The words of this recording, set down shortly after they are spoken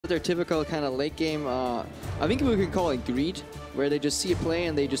their typical kind of late game, I think we can call it greed, where they just see a play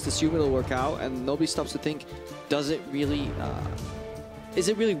and they just assume it'll work out, and nobody stops to think, does it really, is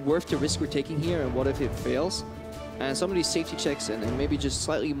it really worth the risk we're taking here, and what if it fails? And some of these safety checks and maybe just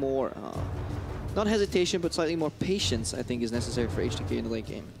slightly more, not hesitation, but slightly more patience, I think, is necessary for H2K in the late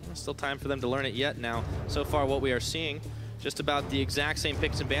game. Still time for them to learn it yet. Now, so far what we are seeing, just about the exact same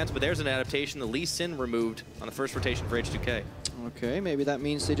picks and bans, but there's an adaptation. The Lee Sin removed on the first rotation for H2K. Okay, maybe that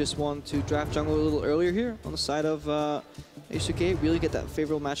means they just want to draft jungle a little earlier here on the side of H2K, really get that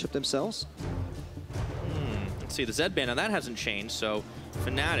favorable matchup themselves. Let's see, the Z ban, now that hasn't changed, so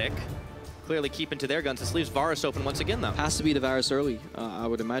Fnatic clearly keeping to their guns. This leaves Varus open once again, though. Has to be the Varus early, I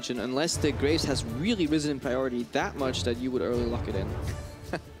would imagine, unless the Graves has really risen in priority that much that you would early lock it in.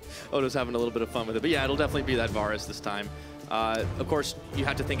 Odo's having a little bit of fun with it, but yeah, it'll definitely be that Varus this time. Of course, you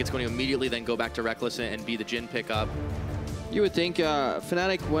have to think it's going to immediately then go back to Rekkles and be the Jhin pickup. You would think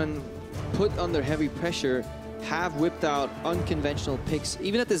Fnatic, when put under heavy pressure, have whipped out unconventional picks.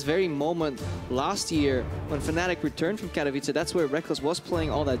 Even at this very moment last year, when Fnatic returned from Katowice, that's where Rekkles was playing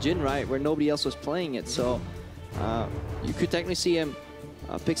all that Jhin, right? Where nobody else was playing it. So you could technically see him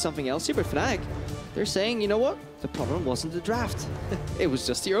pick something else here, but Fnatic, they're saying, you know what? The problem wasn't the draft. It was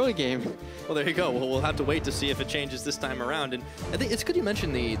just the early game. Well, there you go. Well, we'll have to wait to see if it changes this time around. And I think it's good you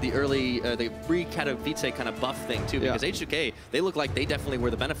mentioned the early, the pre-Katowice kind of buff thing, too, because H2K, they look like they definitely were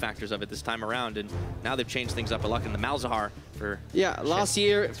the benefactors of it this time around. And now they've changed things up a lot in the Malzahar for... Yeah, last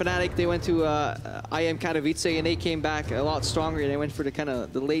year, Fnatic, they went to IM Katowice, and they came back a lot stronger. They went for the kind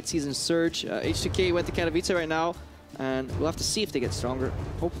of the late season surge. H2K went to Katowice right now. And we'll have to see if they get stronger.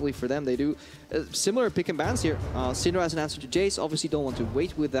 Hopefully for them, they do. Similar pick and bans here. Syndra has an answer to Jayce. Obviously don't want to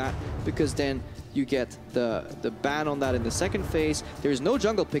wait with that, because then you get the ban on that in the second phase. There is no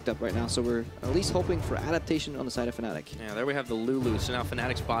jungle picked up right now, so we're at least hoping for adaptation on the side of Fnatic. Yeah, there we have the Lulu. So now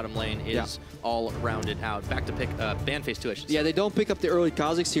Fnatic's bottom lane is all rounded out. Back to pick ban phase 2, I should say. Yeah, they don't pick up the early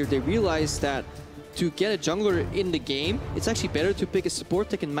Kha'Zix here. They realize that to get a jungler in the game, it's actually better to pick a support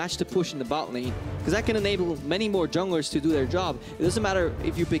that can match the push in the bot lane, because that can enable many more junglers to do their job. It doesn't matter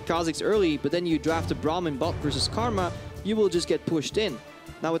if you pick Kha'Zix early, but then you draft a Braum in bot versus Karma, you will just get pushed in.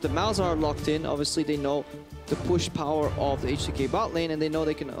 Now with the Malzahar locked in, obviously they know the push power of the H2K bot lane, and they know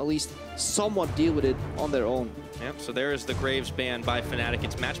they can at least somewhat deal with it on their own. Yep, so there is the Graves ban by Fnatic.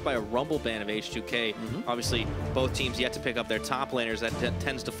 It's matched by a Rumble ban of H2K. Obviously, both teams yet to pick up their top laners. That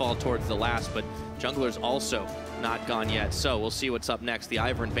tends to fall towards the last, but Jungler's also not gone yet. So we'll see what's up next. The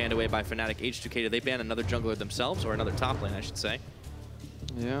Ivern banned away by Fnatic. H2K, do they ban another jungler themselves, or another top lane, I should say?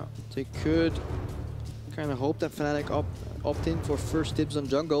 Yeah, they could kind of hope that Fnatic opt in for first dibs on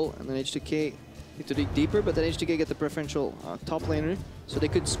jungle, and then H2K need to dig deeper, but then H2K get the preferential top laner. So they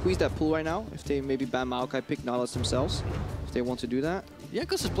could squeeze that pool right now if they maybe ban Maokai, pick Nautilus themselves, if they want to do that.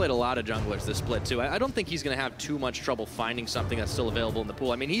 Jankos has played a lot of junglers this split too. I don't think he's going to have too much trouble finding something that's still available in the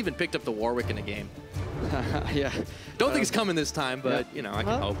pool. I mean, he even picked up the Warwick in a game. Yeah. Don't think it's coming this time, but you know, I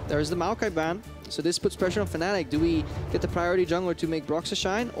can hope. There's the Maokai ban, so this puts pressure on Fnatic. Do we get the priority jungler to make Broxah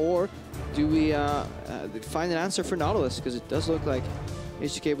shine, or do we find an answer for Nautilus? Because it does look like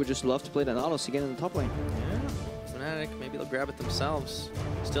H2K would just love to play that Nautilus again in the top lane. Yeah, Fnatic, maybe they'll grab it themselves.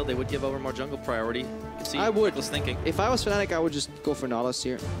 Still, they would give over more jungle priority. You can see I would. Rekkles thinking. If I was Fnatic, I would just go for Nautilus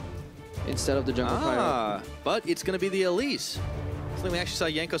here instead of the jungle priority. But it's going to be the Elise. So we actually saw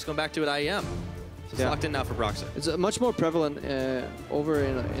Jankos going back to it IEM. So it's locked in now for Broxah. It's much more prevalent over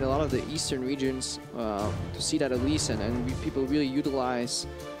in a lot of the eastern regions to see that Elise, and people really utilize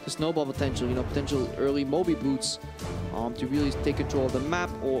the snowball potential, potential early Moby boots to really take control of the map,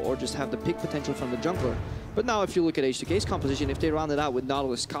 or just have the pick potential from the jungler. But now if you look at H2K's composition, if they round it out with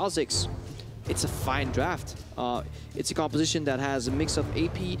Nautilus Kha'Zix, it's a fine draft. It's a composition that has a mix of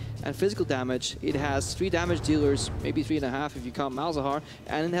AP and physical damage. It has 3 damage dealers, maybe 3.5 if you count Malzahar,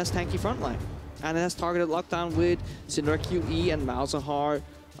 and it has tanky frontline. And it has targeted lockdown with Syndra QE and Malzahar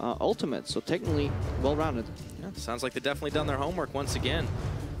ultimate. So technically, well-rounded. Yeah, sounds like they've definitely done their homework once again.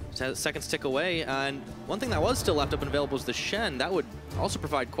 Seconds tick away, and one thing that was still left up and available was the Shen. That would also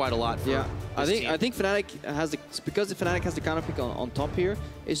provide quite a lot for I think Fnatic has because the Fnatic has the counter pick on top here.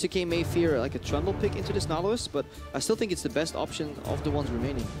 H2K may fear like a trundle pick into this Nautilus, but I still think it's the best option of the ones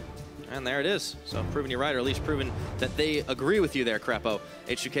remaining. And there it is. So proving you're right, or at least proving that they agree with you there, Krepo.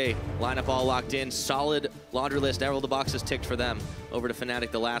 H2K lineup all locked in. Solid laundry list. All the boxes ticked for them. Over to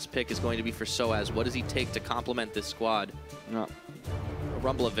Fnatic. The last pick is going to be for sOAZ. What does he take to complement this squad? No.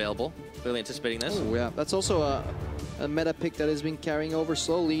 Rumble available. Clearly anticipating this. Oh, yeah. That's also a meta pick that has been carrying over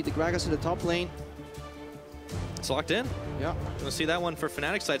slowly. The Gragas in the top lane. It's locked in. Yeah. Gonna see that one for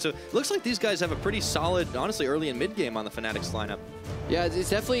Fnatic's side. So it looks like these guys have a pretty solid, honestly, early and mid game on the Fnatic's lineup. Yeah, it's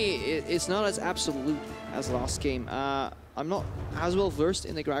definitely, it's not as absolute as last game. I'm not as well versed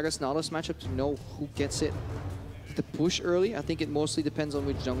in the Gragas Nautilus matchup to know who gets it the push early. I think it mostly depends on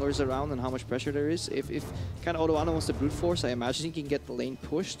which jungler is around and how much pressure there is. If kind of Odoamne wants to brute force, I imagine he can get the lane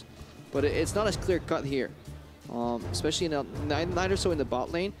pushed, but it's not as clear cut here, especially neither so in the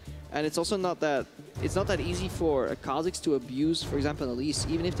bot lane. And it's also not that easy for a Kha'Zix to abuse, for example, an Elise.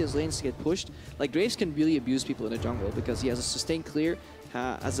 Even if those lanes get pushed, like Graves can really abuse people in the jungle because he has a sustained clear,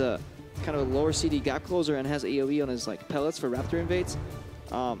 has a kind of a lower CD gap closer, and has AoE on his like pellets for Raptor invades.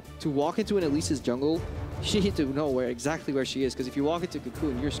 To walk into an Elise's jungle, you need to know exactly where she is, because if you walk into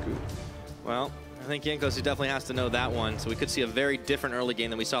Cocoon, you're screwed. Well, I think Jankos definitely has to know that one, so we could see a very different early game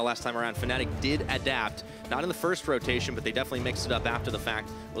than we saw last time around. Fnatic did adapt, not in the first rotation, but they definitely mixed it up after the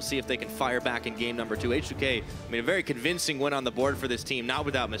fact. We'll see if they can fire back in game number 2. H2K made a very convincing win on the board for this team, not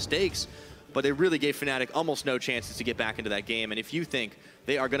without mistakes, but it really gave Fnatic almost no chances to get back into that game. And if you think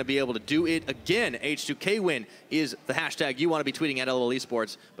they are going to be able to do it again, H2K win is the hashtag you want to be tweeting at LOL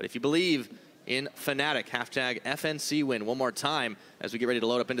Esports. But if you believe in Fnatic, hashtag FNC win one more time as we get ready to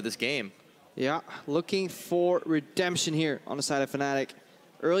load up into this game. Yeah, looking for redemption here on the side of Fnatic.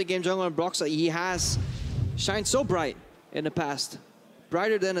 Early game jungler on Broxah, he has shined so bright in the past.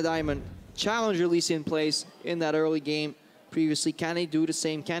 Brighter than a diamond. Challenger Elise in place in that early game previously. Can he do the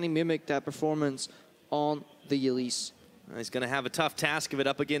same? Can he mimic that performance on the Elise? He's going to have a tough task of it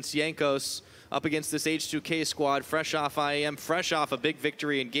up against Jankos, up against this H2K squad, fresh off IAM, fresh off a big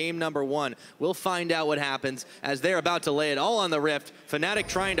victory in game number 1. We'll find out what happens as they're about to lay it all on the Rift. Fnatic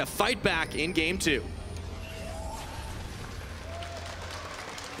trying to fight back in game 2.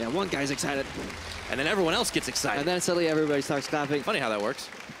 Yeah, one guy's excited. And then everyone else gets excited. And then suddenly everybody starts clapping. Funny how that works.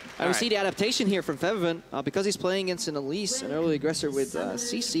 And we see the adaptation here from Febiven. Because he's playing against an Elise, an early aggressor with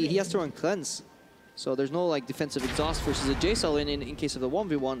CC, he has to run Cleanse. So there's no like defensive exhaust versus a Jayce in case of the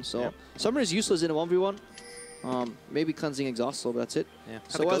 1v1. So yep. Summer is useless in a 1v1. Maybe cleansing exhaust, so that's it. Yeah,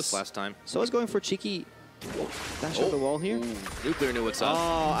 so Ghost last time. So I was going for cheeky dash on the wall here. Ooh. Nuclear knew what's up.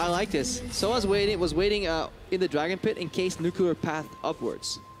 Oh, I like this. So I was waiting in the Dragon Pit in case Nuclear path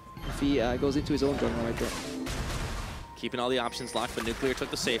upwards. If he goes into his own jungle right there. Keeping all the options locked, but Nuclear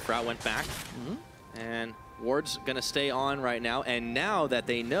took the safe route, went back. And Ward's going to stay on right now. And now that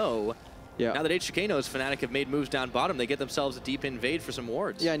they know, now that H2K knows Fnatic have made moves down bottom, they get themselves a deep invade for some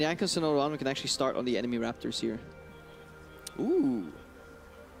wards. Yeah, and Jankos and Odoamne can actually start on the enemy Raptors here. Ooh.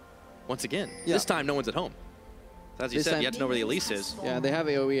 Once again, this time no one's at home. So as you said, you have to know where the Elise is. Yeah, they have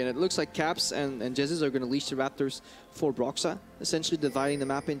AoE, and it looks like Caps and Jesiz are going to leash the Raptors for Broxah, essentially dividing the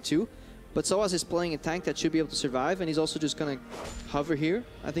map in 2. But sOAZ is playing a tank that should be able to survive, and he's also just going to hover here,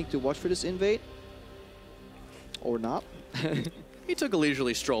 I think, to watch for this invade. Or not. He took a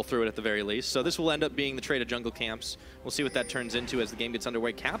leisurely stroll through it at the very least, so this will end up being the trade of jungle camps. We'll see what that turns into as the game gets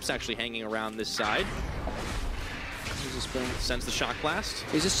underway. Cap's actually hanging around this side. He's just sends the shock blast.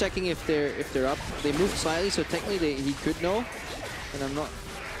 He's just checking if they're up. They moved slightly, so technically he could know, and I'm not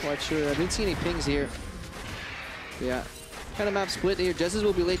quite sure. I didn't see any pings here. Yeah, kind of map split here. Jesiz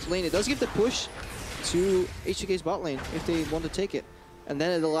will be late to lane. It does give the push to H2K's bot lane if they want to take it, and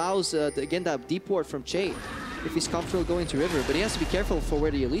then it allows again that deep ward from Chei if he's comfortable going to river, but he has to be careful for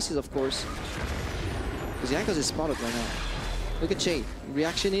where the Elise is, of course, because Jankos is spotted right now. Look at Chei.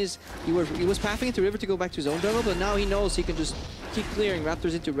 Reaction is he was pathing into river to go back to his own jungle, but now he knows he can just keep clearing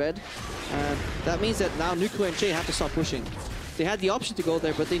Raptors into red, and that means that now Nuclear and Chei have to start pushing. They had the option to go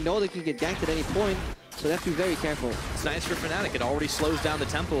there, but they know they can get ganked at any point, so they have to be very careful. It's nice for Fnatic. It already slows down the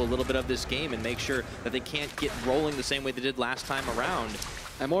tempo a little bit of this game and makes sure that they can't get rolling the same way they did last time around.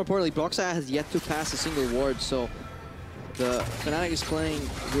 And more importantly, Broxah has yet to pass a single ward, so the Fnatic is playing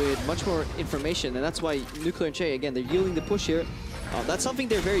with much more information, and that's why Nuclear and Chei, again, they're yielding the push here. That's something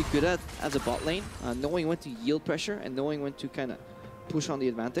they're very good at as a bot lane, knowing when to yield pressure and knowing when to kind of push on the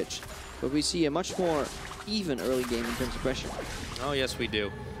advantage. But we see a much more even early game in terms of pressure. Oh, yes, we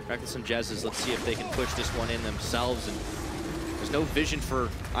do. Rekkles and Jesiz, let's see if they can push this one in themselves. And there's no vision for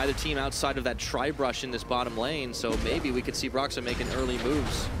either team outside of that tri-brush in this bottom lane, so maybe we could see Broxah making early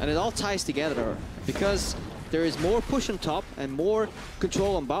moves. And it all ties together because there is more push on top and more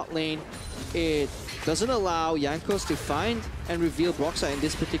control on bot lane. It doesn't allow Jankos to find and reveal Broxah in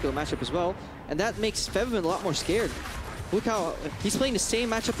this particular matchup as well, and that makes Febiven a lot more scared. Look how he's playing the same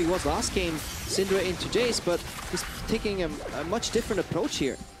matchup he was last game, Syndra into Jayce, but he's taking a much different approach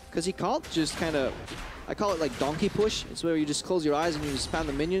here, because he can't just kind of, I call it like donkey push. It's where you just close your eyes and you spam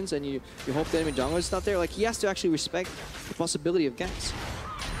the minions and you hope the enemy jungler is not there. Like, he has to actually respect the possibility of ganks.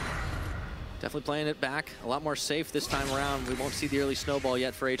 Definitely playing it back a lot more safe this time around. We won't see the early snowball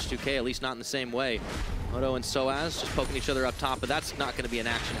yet for H2K, at least not in the same way. Odo and sOAZ just poking each other up top, but that's not going to be an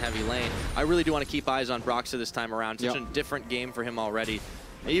action-heavy lane. I really do want to keep eyes on Broxah this time around. Such a different game for him already.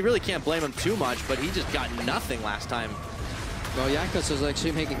 You really can't blame him too much, but he just got nothing last time. Well, Jankos was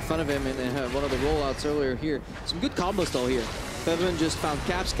actually making fun of him in one of the rollouts earlier here. Some good combos though here. Febiven just found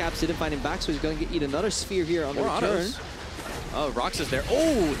Caps. Caps didn't find him back, so he's going to eat another sphere here on the return. Autos. Oh, Broxah's there.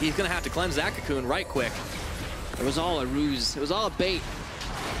 Oh, he's going to have to cleanse that cocoon right quick. It was all a ruse. It was all a bait.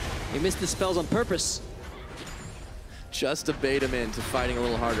 He missed the spells on purpose. Just to bait him into fighting a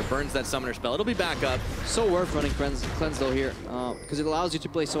little harder. Burns that summoner spell. It'll be back up. So worth running cleanse though here, because it allows you to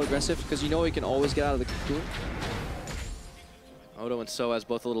play so aggressive, because you know you can always get out of the cocoon. Odo and sOAZ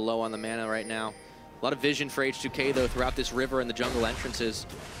both a little low on the mana right now. A lot of vision for H2K though throughout this river and the jungle entrances.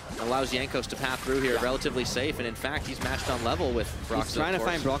 It allows Jankos to path through here relatively safe, and in fact he's matched on level with Broxah. He's trying to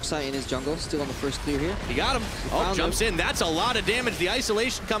find Broxah in his jungle, still on the first clear here. He got him. Oh, jumps in. That's a lot of damage. The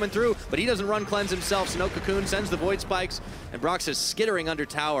isolation coming through, but he doesn't run cleanse himself, so no cocoon, sends the void spikes, and Broxah's skittering under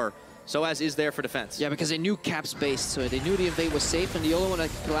tower. sOAZ is there for defense. Yeah, because they knew Caps based, so they knew the invade was safe, and the only one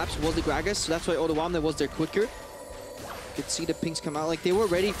that collapsed was the Gragas, so that's why Odoamne was there quicker. You could see the pings come out. Like, they were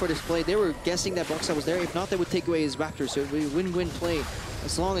ready for this play. They were guessing that Broxah was there. If not, they would take away his Raptor, so it would be a win-win play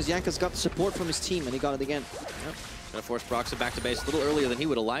as long as Jankos got the support from his team, and he got it again. Yep. Gonna force Broxah back to base a little earlier than he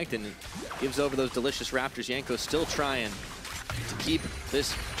would have liked, and gives over those delicious Raptors. Jankos still trying to keep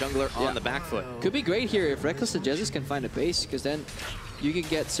this jungler on the back foot. Could be great here if Rekkles and Jesiz can find a base, because then you can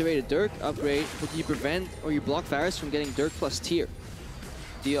get Serrated Dirk upgrade, but you prevent or you block Varus from getting Dirk plus tier.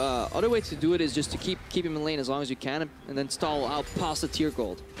 The other way to do it is just to keep him in lane as long as you can, and then stall out past the tier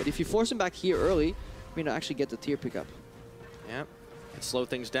gold. But if you force him back here early, you may not actually get the tier pickup. Yep, can slow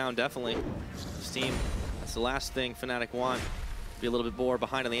things down definitely. This team, that's the last thing Fnatic want. Be a little bit more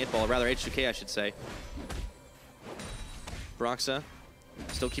behind on the 8 ball, or rather H2K I should say. Broxah,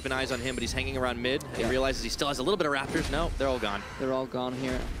 still keeping eyes on him, but he's hanging around mid. He realizes he still has a little bit of Raptors. No, they're all gone. They're all gone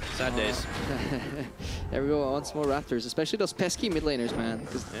here. Sad days. There we go, once more Raptors, especially those pesky mid laners, man.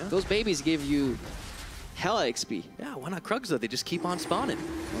 Because those babies give you hella XP. Yeah, why not Krugs though? They just keep on spawning.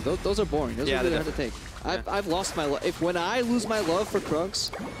 Well, those are boring. Those are really hard to take. I've lost my love. When I lose my love for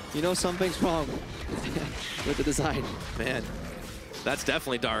Krugs, you know something's wrong with the design. Man, that's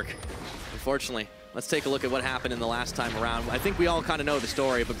definitely dark, unfortunately. Let's take a look at what happened in the last time around. I think we all kind of know the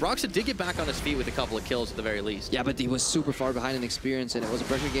story, but Broxah did get back on his feet with a couple of kills at the very least. Yeah, but he was super far behind in experience, and it was a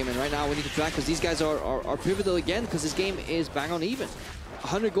pressure game. And right now we need to track, because these guys are pivotal again, because this game is bang on even.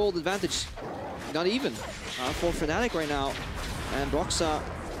 100 gold advantage, not even for Fnatic right now. And Broxah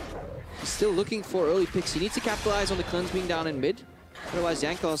is still looking for early picks. He needs to capitalize on the cleanse being down in mid. Otherwise,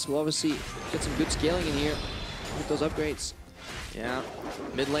 Jankos will obviously get some good scaling in here with those upgrades. Yeah,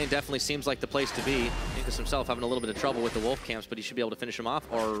 mid lane definitely seems like the place to be. Jankos himself having a little bit of trouble with the wolf camps, but he should be able to finish him off,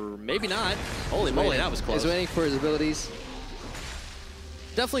 or maybe not. Holy moly, that was close. He's waiting for his abilities.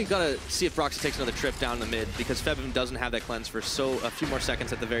 Definitely gotta see if Broxah takes another trip down the mid, because Febiven doesn't have that cleanse for a few more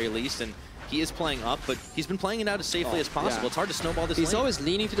seconds at the very least, and he is playing up, but he's been playing it out as safely as possible. It's hard to snowball this lane. He's always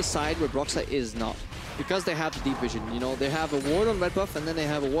leaning to the side where Broxah is not, because they have the deep vision. You know, they have a ward on red buff, and then they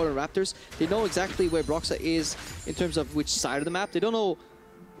have a ward on Raptors. They know exactly where Broxah is in terms of which side of the map. They don't know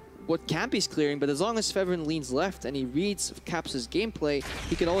what camp he's clearing, but as long as Febiven leans left and he reads Caps' gameplay,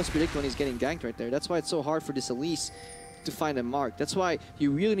 he can always predict when he's getting ganked right there. That's why it's so hard for this Elise to find a mark. That's why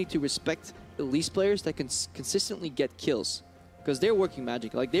you really need to respect Elise players that can consistently get kills, because they're working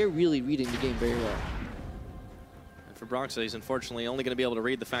magic. Like, they're really reading the game very well. And for Broxah, he's unfortunately only going to be able to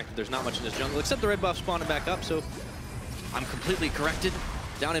read the fact that there's not much in his jungle, except the red buff spawning back up, so I'm completely corrected.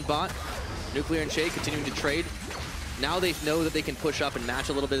 Down in bot, Nuclear and Chei continuing to trade. Now they know that they can push up and match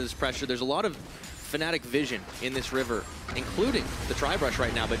a little bit of this pressure. There's a lot of Fnatic vision in this river, including the Tri-Brush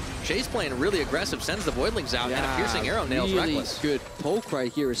right now, but Chei's playing really aggressive, sends the Voidlings out, and a piercing arrow nails Rekkles. Good poke right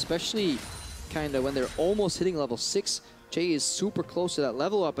here, especially kind of when they're almost hitting level 6. Chei is super close to that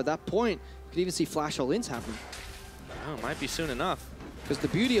level up. At that point, you could even see flash all-ins happen. Oh, might be soon enough. Because the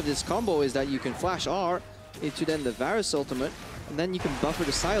beauty of this combo is that you can flash R into then the Varus ultimate, and then you can buffer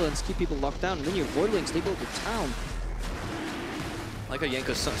the silence, keep people locked down, and then your Voidlings, they go to town. I like how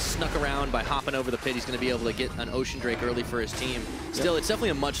Jankos snuck around by hopping over the pit. He's going to be able to get an Ocean Drake early for his team. Still, it's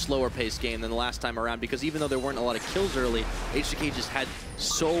definitely a much slower paced game than the last time around, because even though there weren't a lot of kills early, H2K just had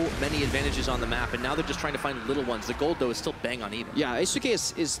so many advantages on the map, and now they're just trying to find little ones. The gold, though, is still bang on even. Yeah,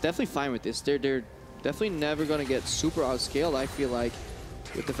 H2K is definitely fine with this. They're definitely never going to get super outscaled, I feel like.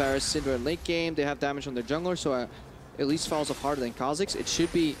 With the Varus, Syndra in late game, they have damage on their jungler, so Elise falls off harder than Kha'Zix. It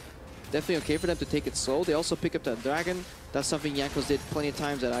should be definitely okay for them to take it slow. They also pick up that dragon. That's something Jankos did plenty of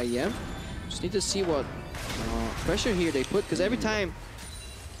times at IEM. Just need to see what pressure here they put, because every time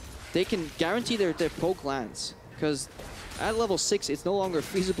they can guarantee their poke lands. Because at level 6, it's no longer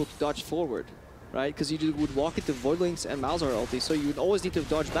feasible to dodge forward, right? Because you would walk into Voidlings and Malzahar ulti, so you would always need to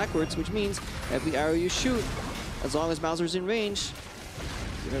dodge backwards, which means every arrow you shoot, as long as Malzahar's in range,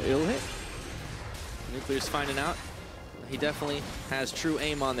 it'll hit. Nuclear's finding out. He definitely has true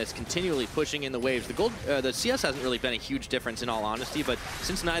aim on this, continually pushing in the waves. The CS hasn't really been a huge difference in all honesty, but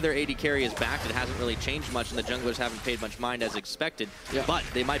since neither AD carry is backed, it hasn't really changed much, and the junglers haven't paid much mind as expected. Yeah. But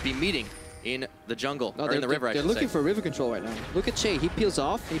they might be meeting in the jungle, or in the river, I should say. They're looking for river control right now. Look at Chei, he peels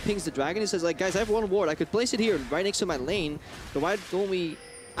off, he pings the dragon, he says like, guys, I have one ward, I could place it here right next to my lane, but why don't we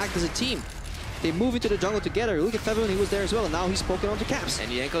act as a team? They move into the jungle together. Look at Febiven, he was there as well, and now he's poking onto Caps.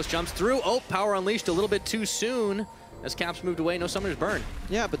 And Jankos jumps through. Oh, power unleashed a little bit too soon. As Caps moved away, no summoners burn.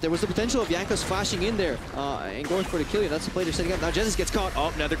 Yeah, but there was the potential of Jankos flashing in there and going for the kill. That's the play they're setting up. Now Jesiz gets caught.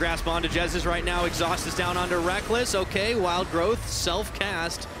 Oh, another grasp onto Jesiz right now. Exhaust is down onto Rekkles. Okay, Wild Growth,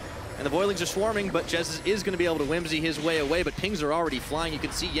 self-cast. And the Voidlings are swarming, but Jesiz is going to be able to whimsy his way away, but pings are already flying. You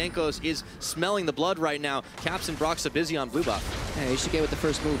can see Jankos is smelling the blood right now. Caps and Broxah busy on blue buff. Yeah, H2K with the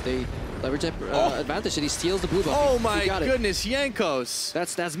first move. They leverage advantage, and he steals the blue buff. Oh my goodness, Jankos.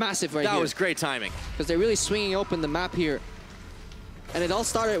 That's massive right here. That was great timing. Because they're really swinging open the map here. And it all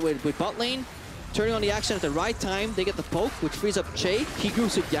started with bot lane, turning on the action at the right time. They get the poke, which frees up Chei. He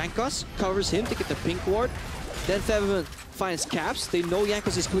groups with Jankos, covers him to get the pink ward. Then Febiven finds Caps. They know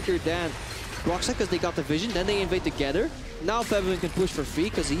Jankos is quicker than Broxah because they got the vision. Then they invade together. Now Febiven can push for free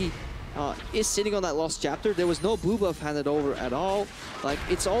because he is sitting on that lost chapter. There was no blue buff handed over at all. Like,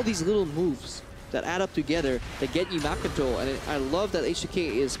 it's all these little moves that add up together that get you map control. And I love that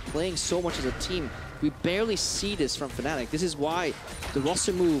H2K is playing so much as a team. We barely see this from Fnatic. This is why the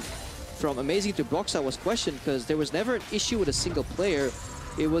roster move from Amazing to Broxah was questioned, because there was never an issue with a single player.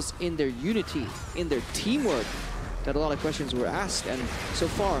 It was in their unity, in their teamwork, that a lot of questions were asked, and so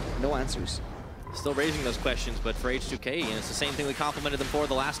far, no answers. Still raising those questions, but for H2K, and it's the same thing we complimented them for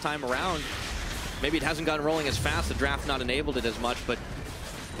the last time around. Maybe it hasn't gotten rolling as fast, the draft not enabled it as much, but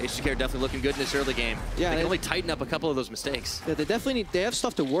H2K are definitely looking good in this early game. Yeah, they can only tighten up a couple of those mistakes. Yeah, they definitely they have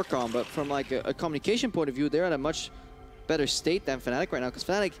stuff to work on, but from like a communication point of view, they're at a much better state than Fnatic right now, because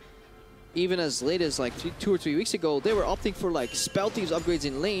Fnatic, even as late as like 2 or 3 weeks ago, they were opting for like Spell Thieves upgrades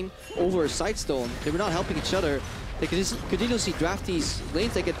in lane over Sightstone. They were not helping each other. They continuously draft these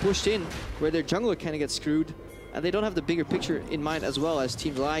lanes that get pushed in where their jungler kind of gets screwed, and they don't have the bigger picture in mind, as well as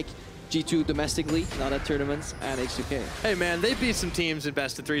teams like G2 domestically, not at tournaments, and H2K. Hey man, they beat some teams in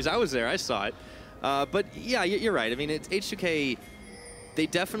best of threes. I was there, I saw it. But yeah, you're right. I mean, it's H2K, they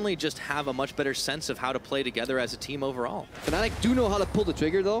definitely just have a much better sense of how to play together as a team overall. Fnatic do know how to pull the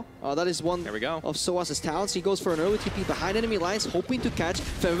trigger though. That is one there we go. of sOAZ's talents. He goes for an early TP behind enemy lines, hoping to catch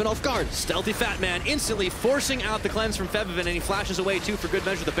Febiven off guard. Stealthy Fat Man instantly forcing out the cleanse from Febiven, and he flashes away too for good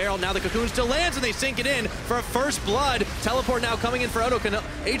measure the barrel. Now the Cocoon still lands, and they sink it in for a first blood. Teleport now coming in for Odo. Can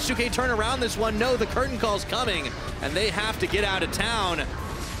H2K turn around this one? No, the curtain call's coming, and they have to get out of town.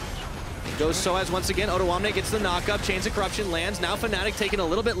 Goes sOAZ once again. Odoamne gets the knockup. Chains of Corruption lands. Now Fnatic taking a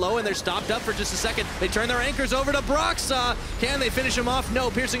little bit low, and they're stopped up for just a second. They turn their anchors over to Broxah. Can they finish him off? No.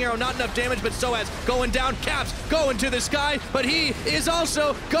 Piercing arrow, not enough damage, but sOAZ going down. Caps going to the sky, but he is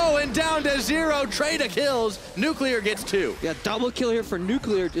also going down to 0. Trade of kills. Nuclear gets 2. Yeah, double kill here for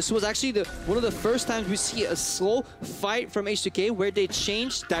Nuclear. This was actually one of the first times we see a slow fight from H2K where they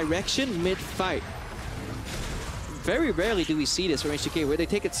changed direction mid-fight. Very rarely do we see this from H2K, where they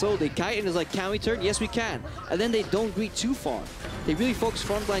take it slow, they kite and it's like, can we turn? Yes, we can. And then they don't greet too far. They really focus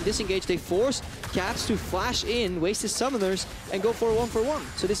frontline disengage. They force Caps to flash in, waste his summoners, and go for a 1-for-1.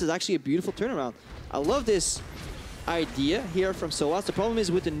 So this is actually a beautiful turnaround. I love this idea here from sOAZ. The problem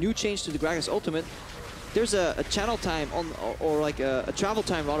is with the new change to the Gragas ultimate, there's a channel time on, or like a travel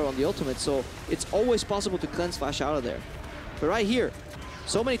time rather on the ultimate, so it's always possible to cleanse flash out of there. But right here,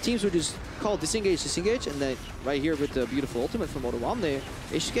 so many teams would just call disengage, disengage, and then right here with the beautiful ultimate from Odoamne,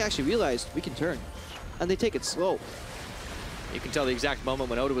 H2K actually realized we can turn, and they take it slow. You can tell the exact moment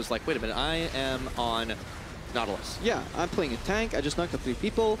when Odo was like, wait a minute, I am on Nautilus. Yeah, I'm playing a tank, I just knocked up 3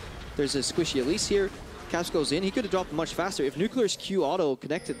 people, there's a squishy Elise here, Caps goes in, he could have dropped much faster. If Nuclear's Q auto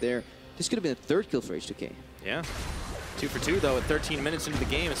connected there, this could have been a 3rd kill for H2K. Yeah, 2 for 2 though at 13 minutes into the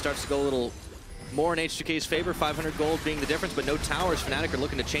game. It starts to go a little more in H2K's favor, 500 gold being the difference, but no towers. Fnatic are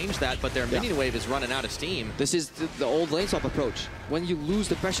looking to change that, but their minion wave is running out of steam. This is the old lane swap approach. When you lose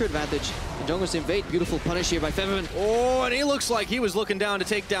the pressure advantage, the junglers invade. Beautiful punish here by Febiven. Oh, and he looks like he was looking down to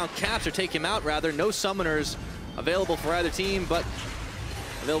take down Caps, or take him out rather. No summoners available for either team, but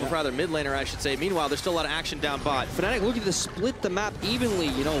Available for either mid laner, I should say. Meanwhile, there's still a lot of action down bot. Fnatic looking to split the map evenly.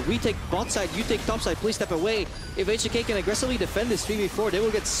 You know, we take bot side, you take top side, please step away. If H2K can aggressively defend this 3v4, they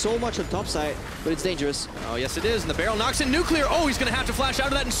will get so much on top side, but it's dangerous. Oh, yes it is, and the barrel knocks in Nuclear. Oh, he's gonna have to flash out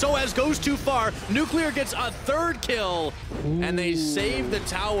of that, and sOAZ goes too far. Nuclear gets a third kill, and they save the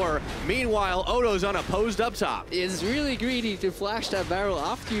tower. Meanwhile, Odo's unopposed up top. It's really greedy to flash that barrel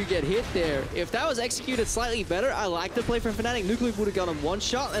after you get hit there. If that was executed slightly better, I like the play from Fnatic. Nuclear would have got him one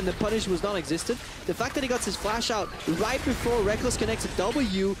shot, and the punish was non-existent. The fact that he got his flash out right before Rekkles connects a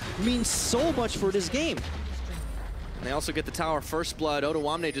W means so much for this game. And they also get the tower first blood.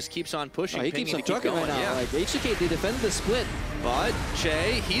 Odoamne just keeps on pushing. Oh, he keeps on trucking right now. Yeah. Like H2K, they defended the split. But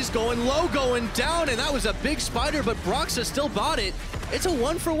Chei, he's going low, going down, and that was a big spider, but Broxah still bought it. It's a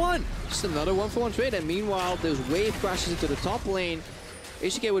 1-for-1. Just another 1-for-1 trade, and meanwhile, there's wave crashes into the top lane.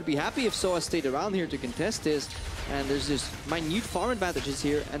 H2K would be happy if sOAZ stayed around here to contest this, and there's just minute farm advantages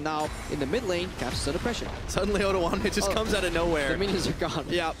here, and now in the mid lane, Caps is under pressure. Suddenly Odoamne just comes out of nowhere. The minions are gone.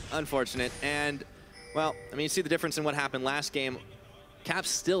 Yeah, unfortunate. And, well, I mean, you see the difference in what happened last game.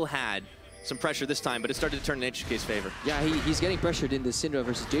 Caps still had some pressure this time, but it started to turn in H2K's favor. Yeah, he's getting pressured in the Syndra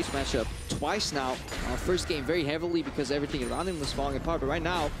versus Jayce matchup twice now. First game very heavily because everything around him was falling apart, but right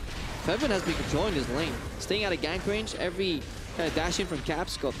now, Febiven has been controlling his lane, staying out of gank range. Every kind of dash in from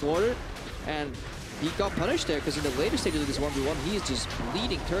Caps got thwarted, and he got punished there because in the later stages of this 1v1, he is just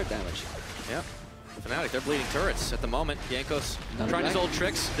bleeding turret damage. Yep. Fnatic, they're bleeding turrets at the moment. Jankos trying his old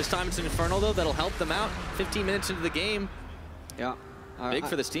tricks. This time it's an Infernal, though, that'll help them out. 15 minutes into the game. Yeah. Big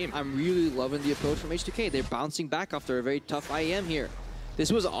for this team. I'm really loving the approach from H2K. They're bouncing back after a very tough IEM here.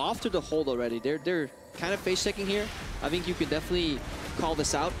 This was after the hold already. They're kind of face checking here. I think you can definitely call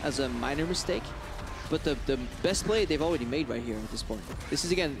this out as a minor mistake. But the best play they've already made right here at this point. This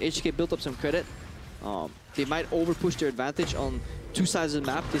is, again, H2K built up some credit. They might over-push their advantage on two sides of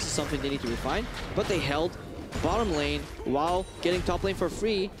the map. This is something they need to refine. But they held bottom lane while getting top lane for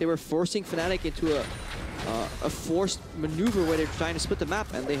free. They were forcing Fnatic into a forced maneuver where they're trying to split the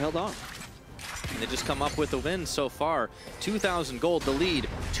map, and they held on. And they just come up with the win so far. 2,000 gold, the lead.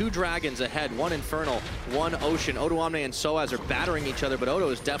 2 dragons ahead, 1 Infernal, 1 Ocean. Odoamne and sOAZ are battering each other, but Odo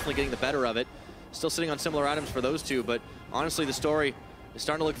is definitely getting the better of it. Still sitting on similar items for those two, but honestly, the story is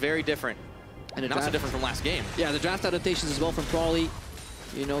starting to look very different. And not so different from last game. Yeah, the draft adaptations as well from Crawley.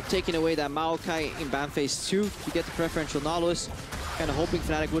 You know, taking away that Maokai in ban phase 2 to get the preferential Nautilus. Kind of hoping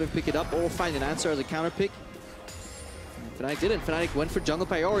Fnatic would have picked it up or find an answer as a counter pick. Fnatic didn't. Fnatic went for jungle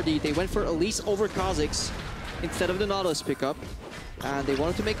priority. They went for Elise over Kha'Zix instead of the Nautilus pickup. And they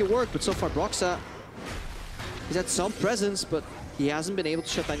wanted to make it work, but so far Broxah, he's had some presence, but he hasn't been able to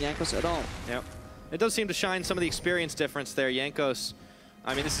shut down Jankos at all. Yep. It does seem to shine some of the experience difference there. Jankos,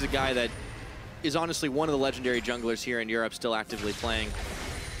 I mean, this is a guy that is honestly one of the legendary junglers here in Europe, still actively playing.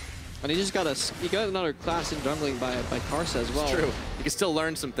 And he just got another class in jungling by Karsa as well. It's true. He can still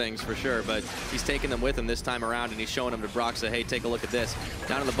learn some things for sure, but he's taking them with him this time around, and he's showing them to Broxah, hey, take a look at this.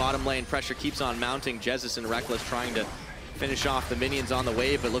 Down in the bottom lane, pressure keeps on mounting. Jesiz and Rekkles trying to finish off the minions on the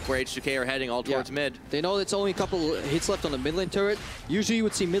wave, but look where H2K are heading, all towards mid. They know it's only a couple hits left on the mid lane turret. Usually you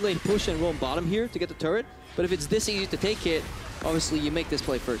would see mid lane push and roam bottom here to get the turret, but if it's this easy to take it, obviously you make this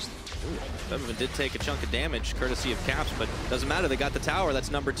play first. Febiven did take a chunk of damage courtesy of Caps, but doesn't matter. They got the tower.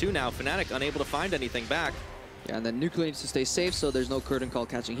 That's number 2 now. Fnatic unable to find anything back. Yeah, and then Nuclear needs to stay safe, so there's no curtain call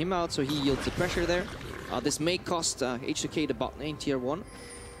catching him out, so he yields the pressure there. This may cost H2K the bot lane tier 1,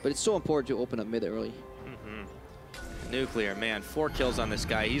 but it's so important to open up mid early. Nuclear, man, 4 kills on this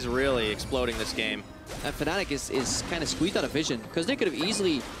guy. He's really exploding this game. And Fnatic is kind of squeezed out of vision, because they could have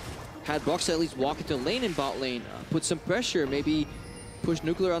easily had Broxah at least walk into lane in bot lane, put some pressure, maybe push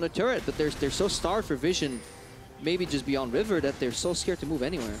Nuclear on the turret, but they're so starved for vision, maybe just beyond river, that they're so scared to move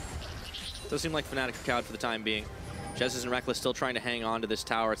anywhere. Does seem like Fnatic are cowed for the time being. Jesiz and Rekkles still trying to hang on to this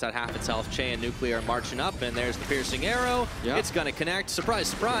tower. It's at half its health. Chei and Nuclear are marching up, and there's the piercing arrow. Yep. It's gonna connect. Surprise,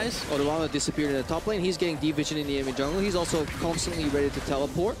 surprise. Odoamne disappeared in the top lane. He's getting deep vision in the enemy jungle. He's also constantly ready to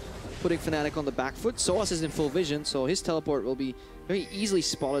teleport, putting Fnatic on the back foot. sOAZ is in full vision, so his teleport will be very easily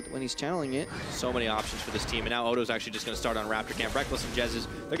spotted when he's channeling it. So many options for this team, and now Odo's actually just going to start on Raptor Camp. Rekkles and Jesiz,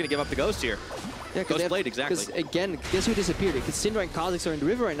 they're going to give up the Ghost here. Yeah, Ghost Blade, exactly. Because again, guess who disappeared? Because Syndra and Kha'Zix are in the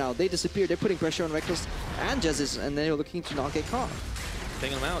river right now. They disappeared. They're putting pressure on Rekkles and Jesiz, and they're looking to not get caught.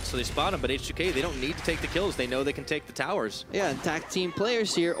 Ping them out, so they spot him, but H2K, they don't need to take the kills. They know they can take the towers. Yeah, and tag team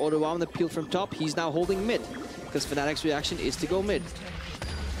players here. Odoamne peeled from top. He's now holding mid, because Fnatic's reaction is to go mid.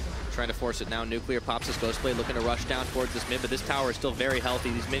 Trying to force it now. Nuclear pops his Ghostblade, looking to rush down towards this mid, but this tower is still very healthy.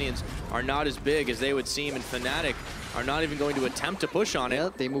 These minions are not as big as they would seem, and Fnatic are not even going to attempt to push on it. Yeah,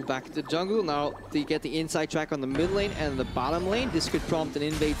 they move back to the jungle. Now they get the inside track on the mid lane and the bottom lane. This could prompt an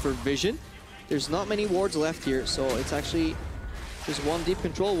invade for Vision. There's not many wards left here, so it's actually just one deep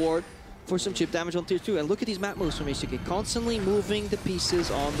control ward for some chip damage on tier 2. And look at these map moves from H2K, constantly moving the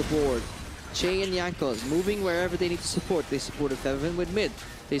pieces on the board. Chei and Jankos moving wherever they need to support. They supported Febiven with mid.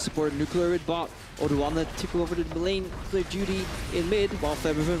 They supported Nuclear with bot. Odoamne took over the lane clear duty in mid, while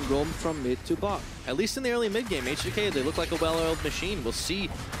Febiven roamed from mid to bot. At least in the early mid game, H2K, they look like a well-oiled machine. We'll see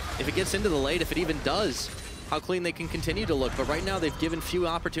if it gets into the late, if it even does, how clean they can continue to look. But right now, they've given few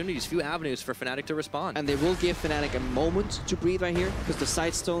opportunities, few avenues for Fnatic to respond. And they will give Fnatic a moment to breathe right here, because the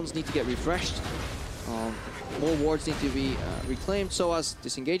side stones need to get refreshed. More wards need to be reclaimed. sOAZ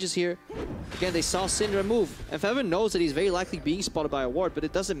disengages here. Again, they saw Syndra move. And Febiven knows that he's very likely being spotted by a ward, but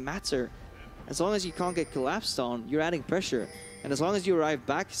it doesn't matter. As long as you can't get collapsed on, you're adding pressure. And as long as you arrive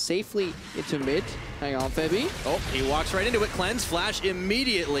back safely into mid, hang on, Febi. Oh, he walks right into it. Cleanse, flash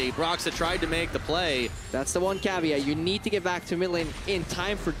immediately. Broxah tried to make the play. That's the one caveat. You need to get back to mid lane in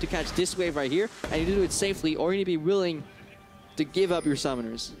time to catch this wave right here. And you need to do it safely, or you need to be willing to give up your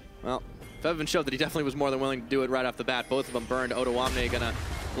summoners. Well, Febiven showed that he definitely was more than willing to do it right off the bat. Both of them burned. Odoamne gonna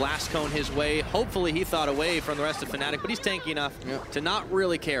blast cone his way. Hopefully he thought away from the rest of Fnatic, but he's tanky enough to not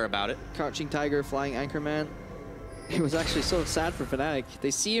really care about it. Crouching Tiger, Flying Anchorman. It was actually so sad for Fnatic.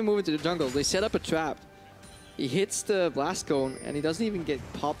 They see him move into the jungle. They set up a trap. He hits the blast cone, and he doesn't even get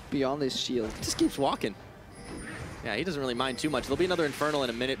popped beyond his shield. He just keeps walking. Yeah, he doesn't really mind too much. There'll be another Infernal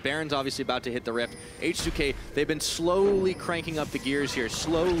in a minute. Baron's obviously about to hit the Rift. H2K, they've been slowly cranking up the gears here,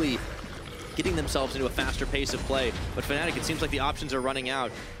 slowly getting themselves into a faster pace of play. But Fnatic, it seems like the options are running out.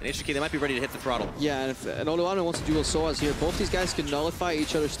 And H2K, they might be ready to hit the throttle. Yeah, and if Odoamne wants to duel sOAZ here, both these guys can nullify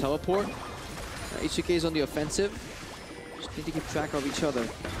each other's teleport. H2K is on the offensive. Just need to keep track of each other.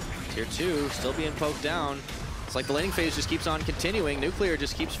 Tier 2 still being poked down. It's like the laning phase just keeps on continuing. Nuclear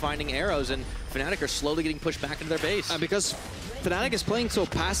just keeps finding arrows, and Fnatic are slowly getting pushed back into their base. Because Fnatic is playing so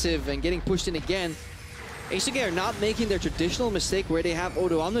passive and getting pushed in again, H2K are not making their traditional mistake where they have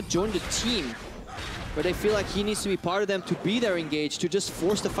Odoamne join the team, where they feel like he needs to be part of them, to be there engaged, to just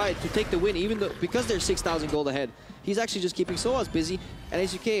force the fight, to take the win, even though because they're 6,000 gold ahead. He's actually just keeping sOAZ busy, and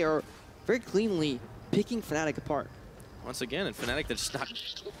H2K are very cleanly picking Fnatic apart. Once again, and Fnatic, they're just not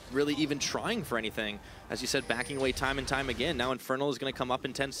really even trying for anything. As you said, backing away time and time again. Now Infernal is going to come up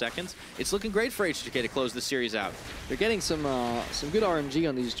in 10 seconds. It's looking great for H2K to close the series out. They're getting some good RNG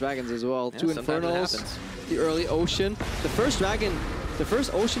on these dragons as well. Yeah, 2 Infernals, the early Ocean. The first dragon, the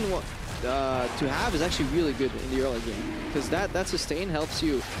first Ocean to have is actually really good in the early game, because that sustain helps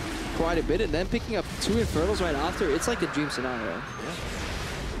you quite a bit, and then picking up 2 Infernals right after, it's like a dream scenario. Yeah.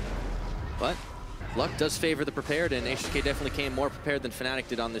 But luck does favor the prepared, and H2K definitely came more prepared than Fnatic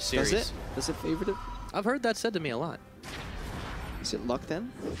did on this series. Does it? Does it favor them? I've heard that said to me a lot. Is it luck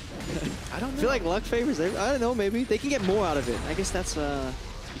then? I don't know. I feel like luck favors them. I don't know, maybe. They can get more out of it. I guess that's...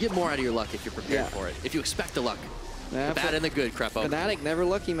 You get more out of your luck if you're prepared for it. If you expect the luck. The bad and the good, Krepo. Fnatic, never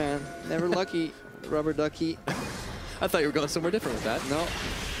lucky, man. Never lucky, rubber ducky. I thought you were going somewhere different with that. No.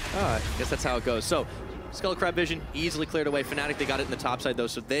 Oh, I guess that's how it goes. So, Skull Crab Vision easily cleared away. Fnatic, they got it in the top side though,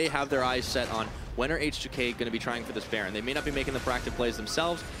 so they have their eyes set on when are H2K going to be trying for this Baron. They may not be making the proactive plays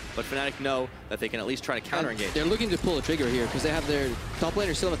themselves, but Fnatic know that they can at least try to counter-engage. They're looking to pull the trigger here because they have their top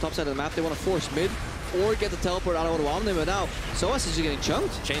laner still on the top side of the map. They want to force mid or get the teleport out of Odoamne, but now sOAZ is just getting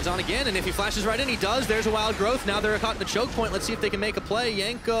chunked. Chain's on again, and if he flashes right in, he does. There's a wild growth. Now they're caught in the choke point. Let's see if they can make a play.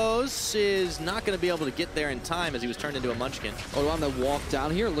 Jankos is not going to be able to get there in time as he was turned into a munchkin. Odoamne walked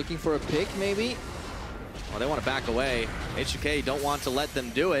down here looking for a pick, maybe. Well, they want to back away. H2K don't want to let them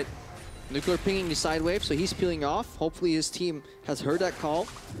do it. Nuclear pinging the side wave, so he's peeling off. Hopefully his team has heard that call.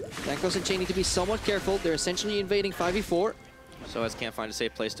 Jankos and Chei need to be somewhat careful. They're essentially invading 5v4. sOAZ can't find a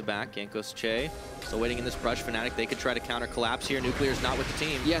safe place to back. Jankos, Chei still waiting in this brush. Fnatic, they could try to counter collapse here. Nuclear's not with the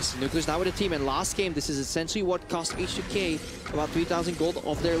team. Yes, Nuclear's not with the team, and last game, this is essentially what cost H2K about 3,000 gold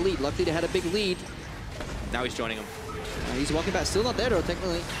off their lead. Luckily, they had a big lead. Now he's joining him. He's walking back. Still not there, though,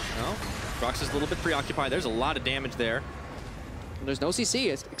 technically. No. Broxah's a little bit preoccupied. There's a lot of damage there. There's no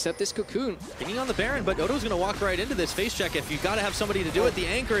CC except this cocoon. Pinging on the Baron, but Odo's going to walk right into this face check. If you got to have somebody to do it, the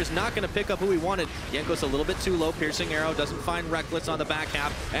anchor is not going to pick up who he wanted. Jankos a little bit too low. Piercing arrow doesn't find Rekkles on the back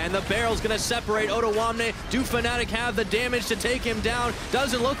half. And the barrel's going to separate Odoamne. Do Fnatic have the damage to take him down?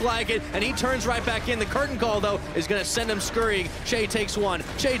 Doesn't look like it. And he turns right back in. The curtain call, though, is going to send him scurrying. Chei takes 1.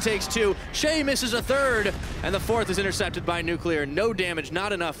 Chei takes 2. Chei misses a 3rd. And the 4th is intercepted by Nuclear. No damage,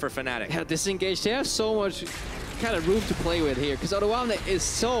 not enough for Fnatic. Yeah, disengaged. They have so much kind of room to play with here, because Odoamne is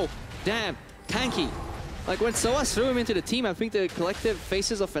so damn tanky. Like, when sOAZ threw him into the team, I think the collective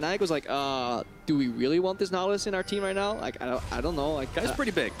faces of Fnatic was like, do we really want this Nautilus in our team right now? Like, I don't know. Like, guy's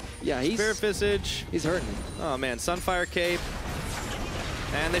pretty big. Yeah, he's... Spirit Visage. He's hurting. Oh, man. Sunfire Cape.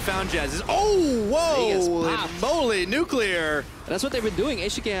 And they found Jesiz. Oh, whoa! Moly, nuclear! And that's what they've been doing.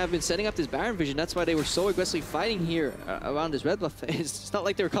 H2K have been setting up this Baron vision. That's why they were so aggressively fighting here around this red buff. It's not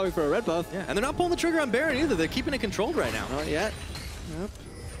like they were coming for a red buff. Yeah, and they're not pulling the trigger on Baron either. They're keeping it controlled right now. Not yet. Yep.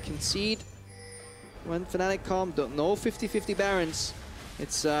 Concede when Fnatic come. Don't know 50-50 Barons.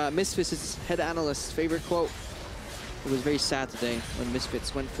 It's Misfits' head analyst's favorite quote. It was very sad today when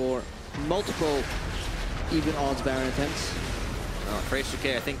Misfits went for multiple even odds Baron attempts. For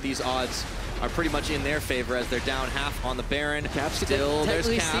H2K, I think these odds are pretty much in their favor as they're down half on the Baron. Caps still, there's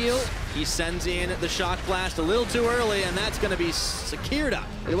Caps. Steal. He sends in the shock blast a little too early, and that's going to be secured up.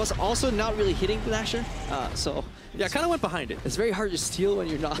 It was also not really hitting the Dasher, so... Yeah, kind of went behind it. It's very hard to steal when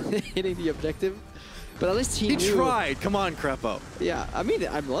you're not hitting the objective. But at least he knew. Tried. Come on, Krepo. Yeah, I mean,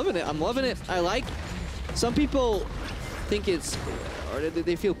 I'm loving it. I'm loving it. I like... Some people think it's... Or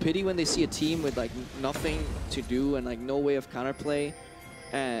they feel pity when they see a team with like nothing to do and like no way of counterplay,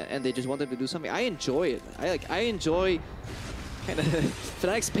 and they just want them to do something. I enjoy it. I enjoy kind of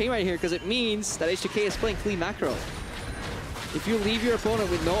Fnatic's pain right here because it means that H2K is playing clean macro. If you leave your opponent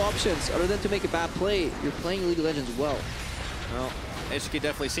with no options other than to make a bad play, you're playing League of Legends well. Well, H2K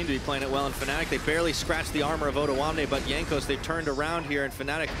definitely seem to be playing it well in Fnatic. They barely scratched the armor of Odoamne, but Jankos, they've turned around here, and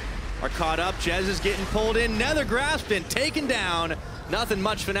Fnatic are caught up. Jez is getting pulled in, nether grasped and taken down. Nothing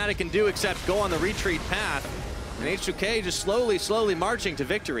much Fnatic can do except go on the retreat path. And H2K just slowly marching to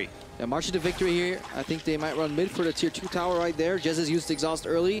victory. Yeah, marching to victory here. I think they might run mid for the tier 2 tower right there. Jesiz used exhaust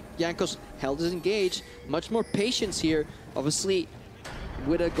early. Jankos held his engage. Much more patience here. Obviously,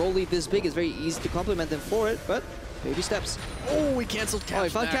 with a goal lead this big, it's very easy to compliment them for it, but baby steps. Oh, he canceled Caps. Oh, he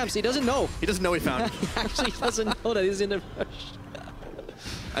found Caps. He doesn't know. He doesn't know he found it. He actually doesn't know that he's in the rush.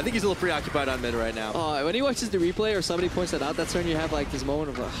 I think he's a little preoccupied on mid right now. Oh, when he watches the replay or somebody points that out, that's when you have like this moment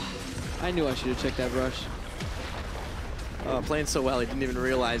of like, I knew I should have checked that rush. Playing so well, he didn't even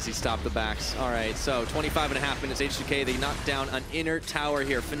realize he stopped the backs. All right, so 25.5 minutes, H2K, they knocked down an inner tower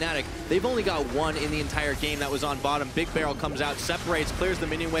here. Fnatic, they've only got one in the entire game that was on bottom. Big Barrel comes out, separates, clears the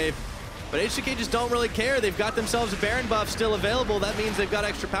minion wave. But H2K just don't really care. They've got themselves a Baron buff still available. That means they've got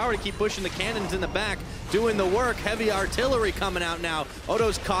extra power to keep pushing the cannons in the back, doing the work. Heavy artillery coming out now.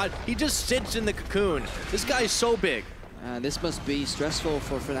 Odo's caught. He just sits in the cocoon. This guy is so big. This must be stressful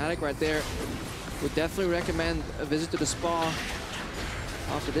for Fnatic right there. Would definitely recommend a visit to the spa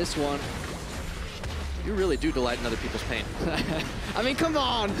after this one. You really do delight in other people's pain. I mean, come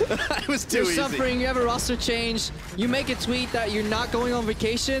on. It was too easy. You're suffering, you have a roster change. You make a tweet that you're not going on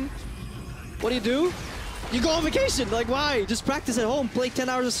vacation. What do? You go on vacation. Like, why? Just practice at home. Play 10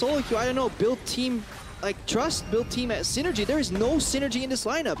 hours of solo queue. I don't know. Build team, like, trust. Build team synergy. There is no synergy in this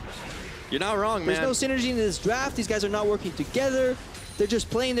lineup. You're not wrong, man. There's no synergy in this draft. These guys are not working together. They're just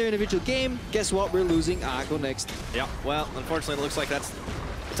playing their individual game. Guess what? We're losing. Go next. Yeah, well, unfortunately, it looks like that's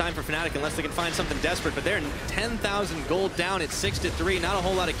the time for Fnatic unless they can find something desperate. But they're 10,000 gold down at 6-3. Not a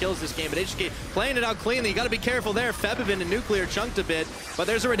whole lot of kills this game, but H2K playing it out cleanly. You got to be careful there. Febiven and Nuclear chunked a bit, but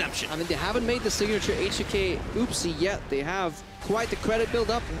there's a redemption. I mean, they haven't made the signature H2K oopsie yet. They have quite the credit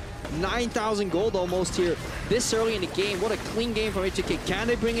build up. 9,000 gold almost here this early in the game. What a clean game from H2K. Can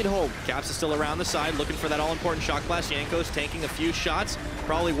they bring it home? Caps is still around the side, looking for that all-important shock blast. Jankos taking a few shots,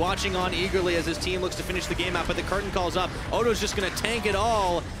 probably watching on eagerly as his team looks to finish the game out, but the curtain calls up. Odo's just going to tank it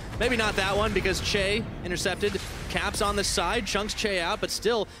all. Maybe not that one because Chei intercepted. Caps on the side, chunks Chei out, but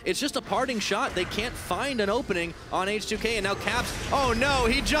still, it's just a parting shot. They can't find an opening on H2K, and now Caps, oh no,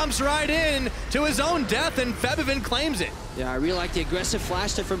 he jumps right in to his own death, and Febiven claims it. Yeah, I really like the aggressive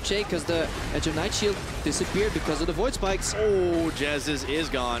flash there from Chei because the Edge of Night Shield disappeared because of the Void Spikes. Oh, Jesiz is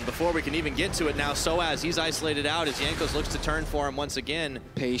gone. Before we can even get to it now, sOAZ, he's isolated out as Jankos looks to turn for him once again.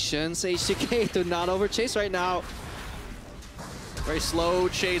 Patience, H2K do not overchase right now. Very slow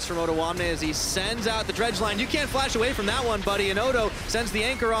chase from Odoamne as he sends out the dredge line. You can't flash away from that one, buddy. And Odo sends the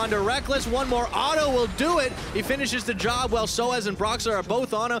anchor on to Rekkles. One more auto will do it. He finishes the job while sOAZ and Broxah are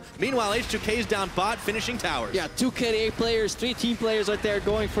both on him. Meanwhile, H2K's down bot, finishing towers. Yeah, 2 KDA players, 3 team players right there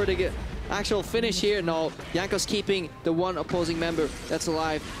going for the actual finish here. No, Jankos keeping the one opposing member that's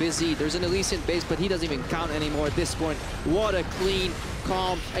alive, busy. There's an Elise in base, but he doesn't even count anymore at this point. What a clean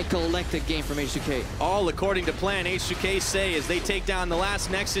calm, and collected game from H2K. All according to plan, H2K say as they take down the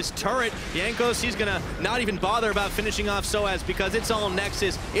last Nexus turret. Jankos, he's gonna not even bother about finishing off sOAZ because it's all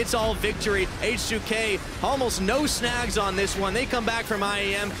Nexus, it's all victory. H2K, almost no snags on this one. They come back from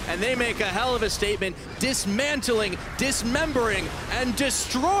IEM and they make a hell of a statement, dismantling, dismembering, and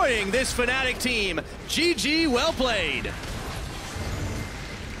destroying this Fnatic team. GG, well played.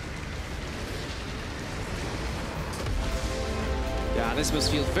 Yeah, this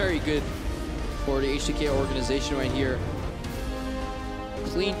must feel very good for the H2K organization right here.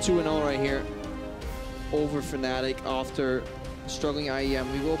 Clean 2-0 right here over Fnatic after struggling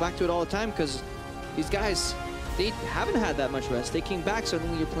IEM. We go back to it all the time because these guys, they haven't had that much rest. They came back,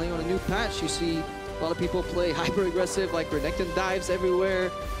 suddenly you're playing on a new patch. You see a lot of people play hyper-aggressive, like Renekton dives everywhere.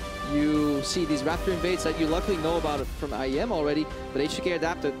 You see these Raptor invades that you luckily know about from IEM already, but H2K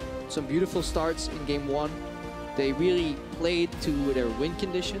adapted some beautiful starts in game 1. They really played to their win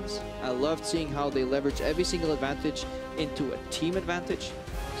conditions. I loved seeing how they leveraged every single advantage into a team advantage,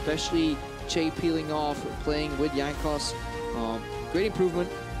 especially Chei peeling off, playing with Jankos. Great improvement.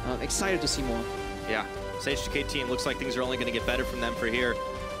 Excited to see more. Yeah, this H2K team looks like things are only going to get better from them for here.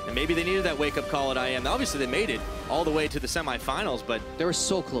 And maybe they needed that wake-up call at IEM. Obviously, they made it all the way to the semifinals, but they were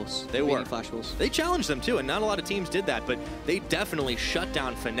so close. They were. Flash goals. They challenged them too, and not a lot of teams did that, but they definitely shut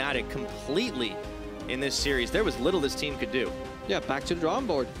down Fnatic completely in this series. There was little this team could do. Yeah, back to the drawing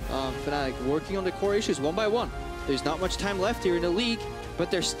board. Fnatic working on the core issues one by one. There's not much time left here in the league, but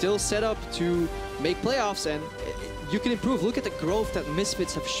they're still set up to make playoffs, and you can improve. Look at the growth that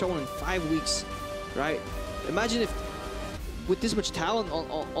Misfits have shown in 5 weeks, right? Imagine if, with this much talent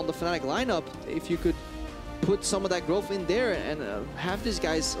on the Fnatic lineup, if you could put some of that growth in there and have these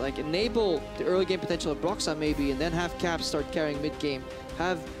guys like enable the early game potential of Broxah maybe, and then have Caps start carrying mid game,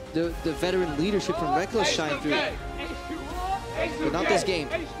 have the veteran leadership from Rekkles shine through. But not this game,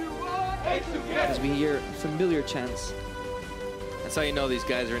 as we hear familiar chants. That's how you know these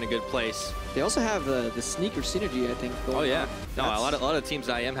guys are in a good place. They also have the sneaker synergy, I think. Oh yeah, no, a lot of teams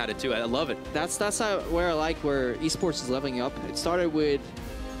IEM had it too. I love it. That's where I like where esports is leveling up. It started with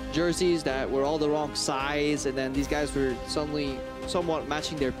jerseys that were all the wrong size, and then these guys were suddenly somewhat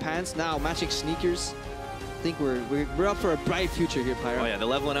matching their pants. Now matching sneakers. I think we're up for a bright future here, Pyro. Oh yeah, they're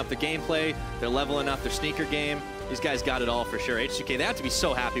leveling up the gameplay. They're leveling up their sneaker game. These guys got it all for sure. H2K, they have to be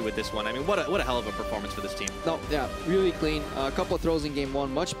so happy with this one. I mean, what a hell of a performance for this team. No, yeah, really clean. A couple of throws in game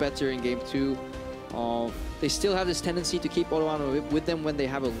 1, much better in game 2. They still have this tendency to keep Odoamne with them when they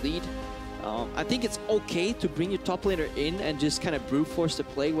have a lead. I think it's okay to bring your top laner in and just kind of brute force the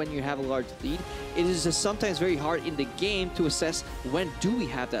play when you have a large lead. It is just sometimes very hard in the game to assess when do we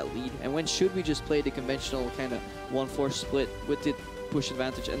have that lead and when should we just play the conventional kind of 1-4 split with the push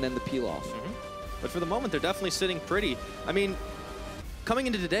advantage and then the peel off. But for the moment, they're definitely sitting pretty. I mean, coming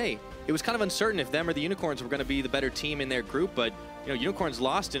into today, it was kind of uncertain if them or the Unicorns were going to be the better team in their group, but you know, Unicorns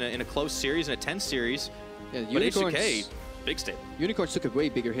lost in a close series, in a tense series. Yeah, but H2K, big statement. Unicorns took a way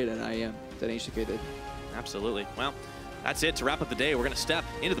bigger hit at IEM than H2K did. Absolutely. Well, that's it to wrap up the day. We're going to step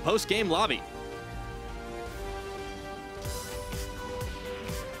into the post-game lobby.